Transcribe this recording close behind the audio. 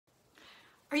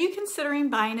Are you considering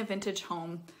buying a vintage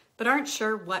home, but aren't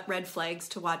sure what red flags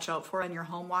to watch out for on your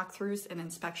home walkthroughs and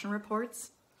inspection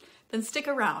reports? Then stick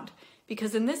around,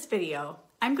 because in this video,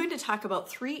 I'm going to talk about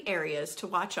 3 areas to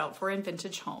watch out for in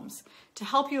vintage homes to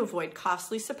help you avoid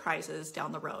costly surprises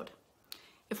down the road.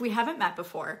 If we haven't met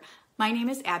before, my name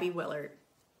is Abby Willaert.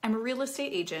 I'm a real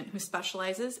estate agent who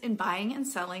specializes in buying and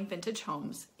selling vintage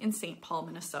homes in St. Paul,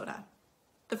 Minnesota.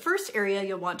 The first area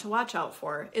you'll want to watch out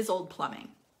for is old plumbing.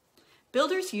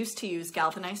 Builders used to use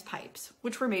galvanized pipes,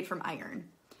 which were made from iron.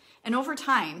 And over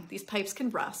time, these pipes can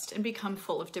rust and become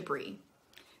full of debris.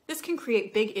 This can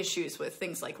create big issues with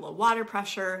things like low water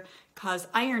pressure, cause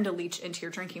iron to leach into your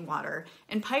drinking water,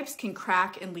 and pipes can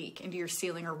crack and leak into your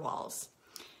ceiling or walls.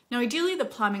 Now, ideally, the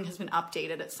plumbing has been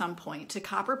updated at some point to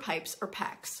copper pipes or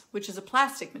PEX, which is a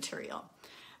plastic material.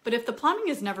 But if the plumbing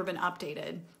has never been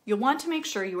updated, you'll want to make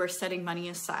sure you are setting money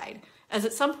aside, as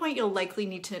at some point you'll likely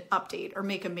need to update or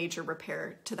make a major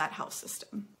repair to that house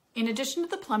system. In addition to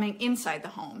the plumbing inside the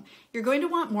home, you're going to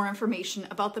want more information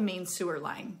about the main sewer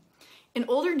line. In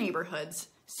older neighborhoods,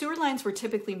 sewer lines were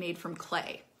typically made from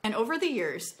clay, and over the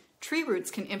years, tree roots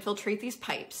can infiltrate these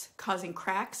pipes, causing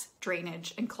cracks,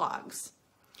 drainage, and clogs.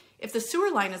 If the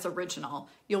sewer line is original,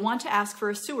 you'll want to ask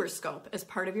for a sewer scope as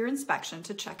part of your inspection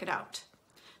to check it out.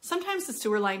 Sometimes the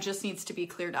sewer line just needs to be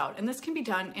cleared out, and this can be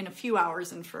done in a few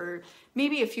hours and for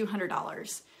maybe a few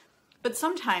 $100s. But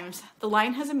sometimes the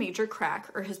line has a major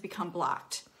crack or has become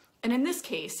blocked. And in this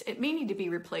case, it may need to be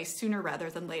replaced sooner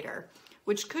rather than later,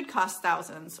 which could cost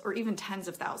thousands or even tens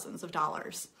of thousands of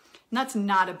dollars. And that's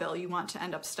not a bill you want to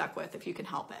end up stuck with if you can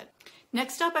help it.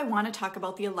 Next up, I want to talk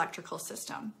about the electrical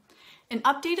system. An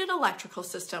updated electrical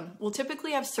system will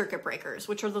typically have circuit breakers,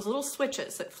 which are those little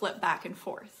switches that flip back and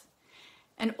forth.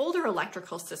 An older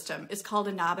electrical system is called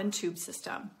a knob and tube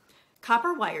system.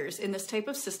 Copper wires in this type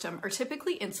of system are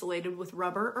typically insulated with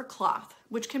rubber or cloth,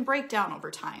 which can break down over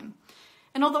time.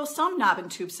 And although some knob and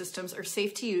tube systems are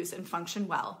safe to use and function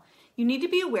well, you need to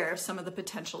be aware of some of the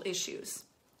potential issues.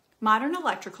 Modern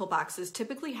electrical boxes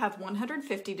typically have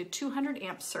 150 to 200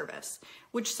 amp service,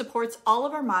 which supports all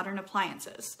of our modern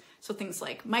appliances, so things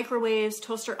like microwaves,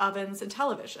 toaster ovens, and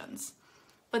televisions.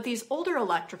 But these older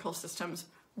electrical systems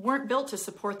weren't built to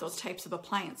support those types of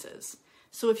appliances.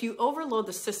 So if you overload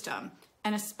the system,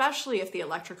 and especially if the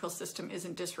electrical system is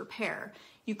in disrepair,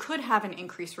 you could have an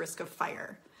increased risk of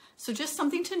fire. So just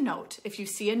something to note, if you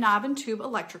see a knob and tube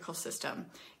electrical system,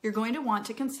 you're going to want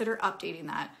to consider updating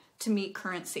that to meet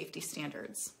current safety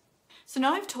standards. So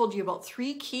now I've told you about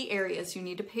 3 key areas you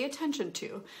need to pay attention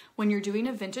to when you're doing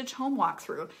a vintage home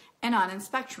walkthrough and on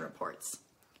inspection reports.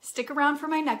 Stick around for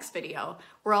my next video,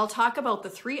 where I'll talk about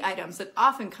the 3 items that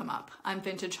often come up on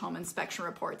vintage home inspection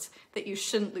reports that you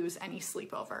shouldn't lose any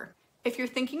sleep over. If you're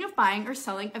thinking of buying or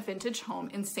selling a vintage home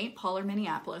in St. Paul or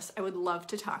Minneapolis, I would love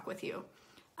to talk with you.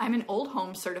 I'm an old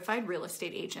home certified real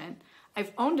estate agent.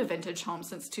 I've owned a vintage home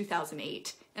since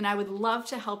 2008, and I would love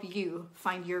to help you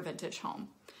find your vintage home.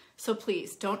 So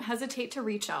please don't hesitate to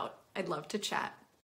reach out. I'd love to chat.